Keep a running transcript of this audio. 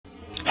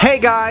Hey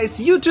guys,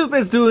 YouTube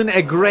is doing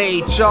a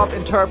great job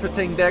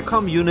interpreting their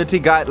community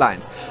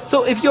guidelines.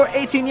 So if you're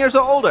 18 years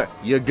or older,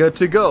 you're good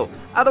to go.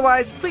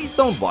 Otherwise, please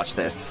don't watch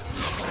this.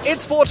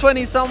 It's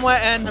 4:20 somewhere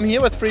and I'm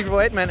here with Freak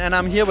 8 Man and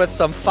I'm here with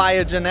some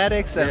fire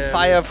genetics and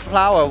fire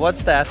flower.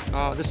 What's that?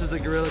 Oh, this is the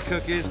Gorilla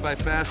Cookies by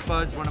Fast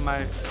Buds, one of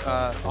my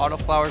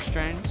Autoflower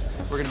Strains.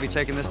 We're going to be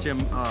taking this to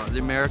the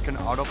American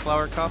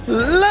Autoflower Cup.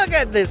 Look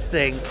at this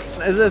thing.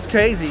 This is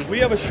crazy. We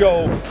have a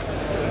show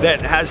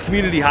that has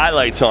community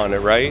highlights on it,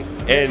 right?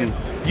 And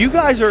you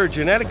guys are a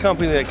genetic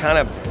company that kind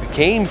of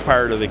became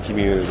part of the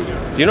community.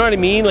 You know what I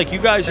mean? Like, you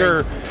guys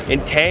are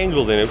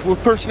entangled in it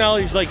with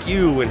personalities like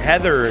you and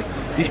Heather.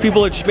 These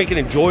people are just making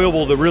it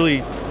enjoyable to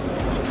really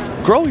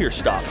grow your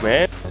stuff,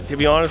 man. To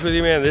be honest with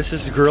you, man, this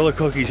is Gorilla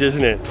Cookies,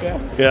 isn't it?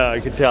 Yeah, I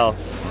can tell.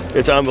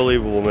 It's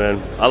unbelievable,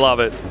 man. I love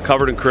it.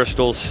 Covered in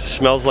crystals,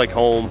 smells like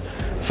home.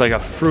 It's like a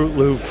Fruit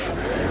Loop,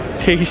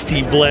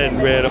 tasty blend,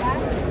 man.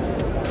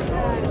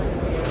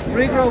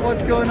 Rico,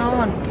 what's going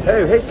on?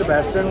 Hey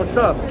Sebastian, what's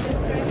up?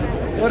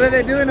 What are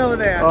they doing over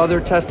there? Oh,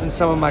 they're testing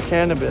some of my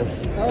cannabis.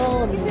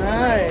 Oh,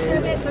 nice.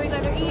 So he's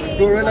either eating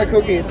Gorilla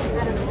Cookies.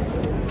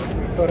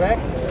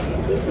 Correct?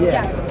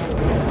 Yeah.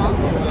 It smells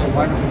good.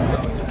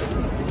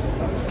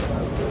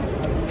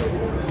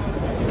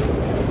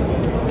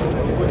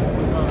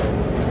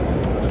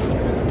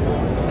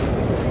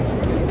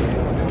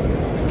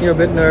 You're a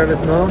bit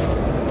nervous, no?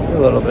 A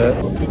little bit.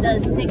 It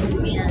does 6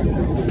 scans.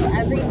 So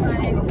every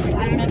time,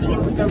 I don't know if you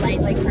can see the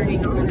light like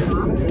turning on and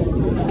off,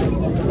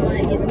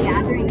 but it's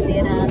gathering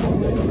data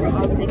for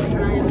all 6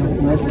 times.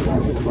 Nice.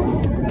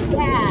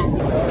 Yeah.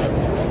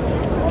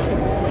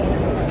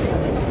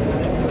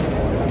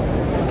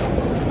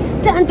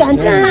 Dun dun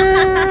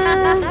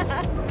dun!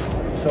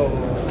 So,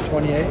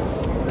 28?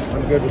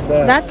 I'm good with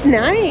that. That's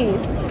nice.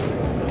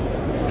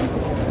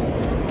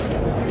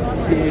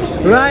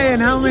 Ryan,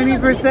 how many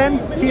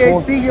percent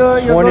THC your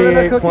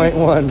Gorilla Cookies?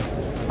 28.1.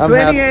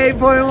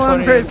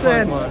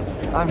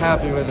 28.1%. I'm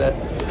happy with it.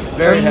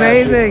 Very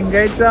amazing,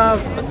 great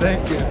job.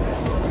 Thank you.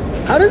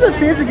 How does it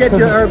feel to get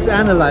your herbs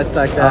analyzed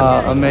like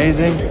that?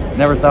 Amazing.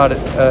 Never thought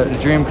a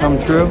dream come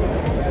true,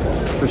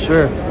 for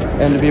sure.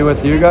 And to be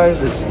with you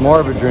guys, it's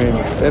more of a dream.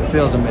 It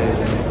feels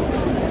amazing.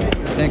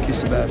 Thank you,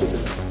 Sebastian.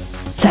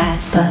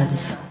 Fast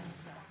Buds.